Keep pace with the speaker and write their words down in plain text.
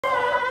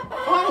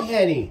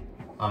Henny,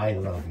 I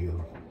love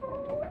you.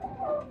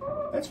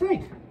 That's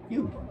right,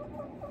 you.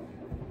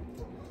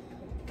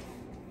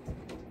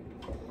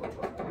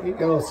 You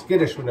go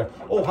skittish with that.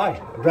 Oh, hi,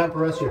 Grandpa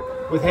Russ here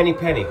with Henny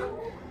Penny.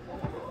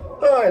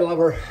 Oh, I love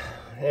her.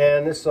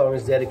 And this song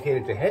is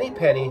dedicated to Henny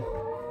Penny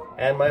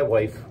and my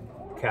wife,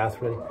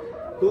 Catherine,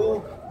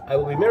 who I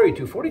will be married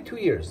to 42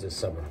 years this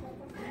summer.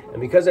 And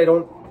because I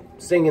don't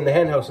sing in the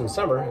hen house in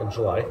summer, in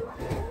July,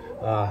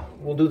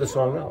 we'll do the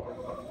song now.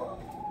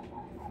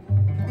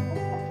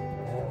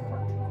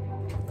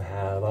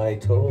 Have I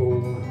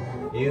told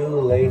you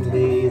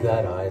lately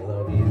that I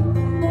love you?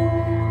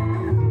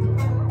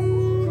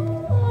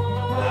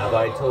 Have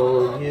I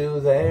told you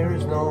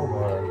there's no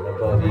one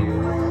above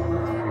you?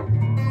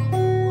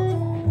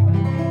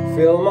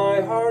 Fill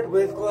my heart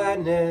with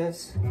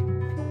gladness,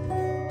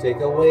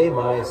 take away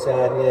my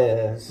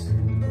sadness,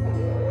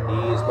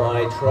 ease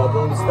my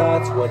troubles,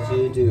 that's what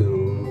you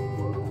do.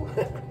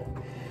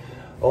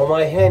 Oh,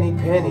 my Henny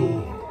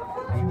Penny,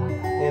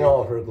 in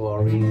all her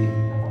glory,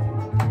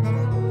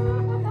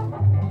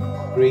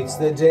 greets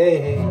the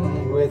day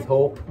with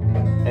hope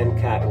and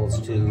cackles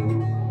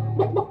too.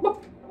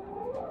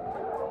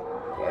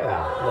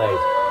 Yeah,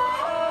 nice.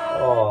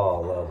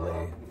 Oh,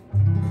 lovely.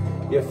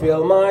 You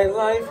fill my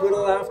life with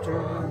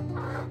laughter,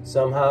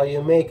 somehow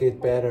you make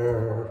it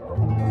better.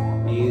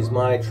 Ease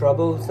my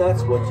troubles,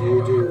 that's what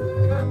you do.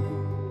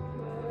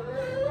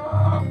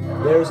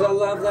 There's a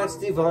love that's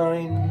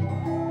divine,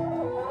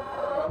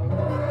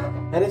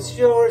 and it's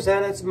yours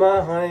and it's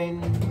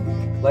mine,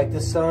 like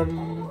the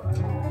sun.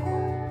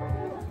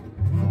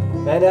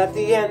 And at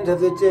the end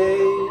of the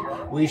day,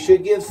 we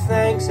should give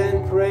thanks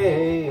and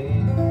pray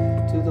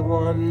to the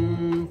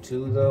one,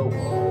 to the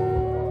one.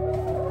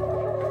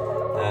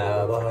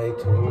 Have I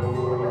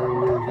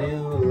told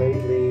you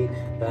lately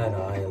that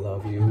I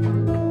love you?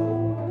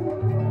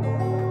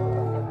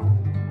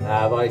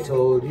 Have I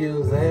told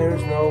you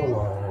there's no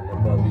one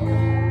above you?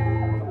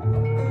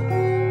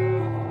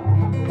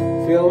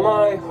 Fill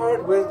my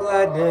heart with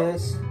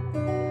gladness,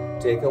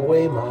 take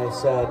away my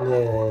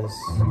sadness,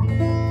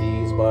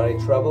 ease my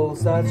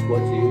troubles, that's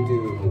what you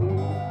do.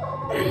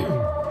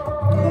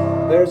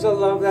 There's a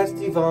love that's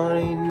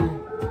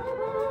divine,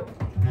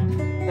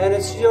 and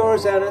it's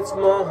yours and it's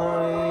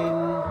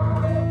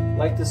mine,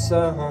 like the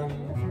sun.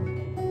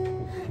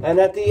 And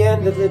at the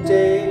end of the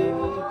day,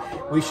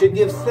 we should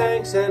give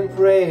thanks and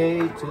pray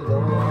to the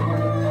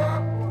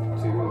one,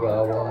 to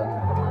the one.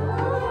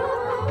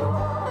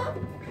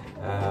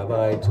 Have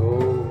I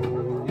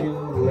told you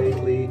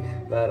lately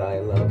that I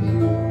love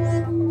you?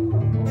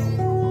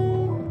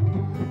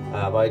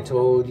 Have I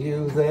told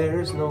you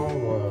there's no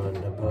one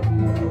above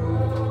you?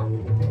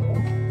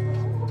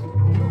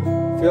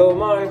 Fill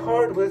my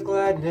heart with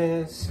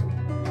gladness,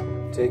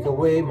 take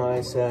away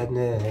my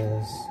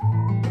sadness,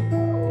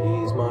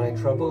 ease my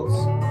troubles,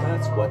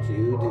 that's what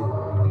you do.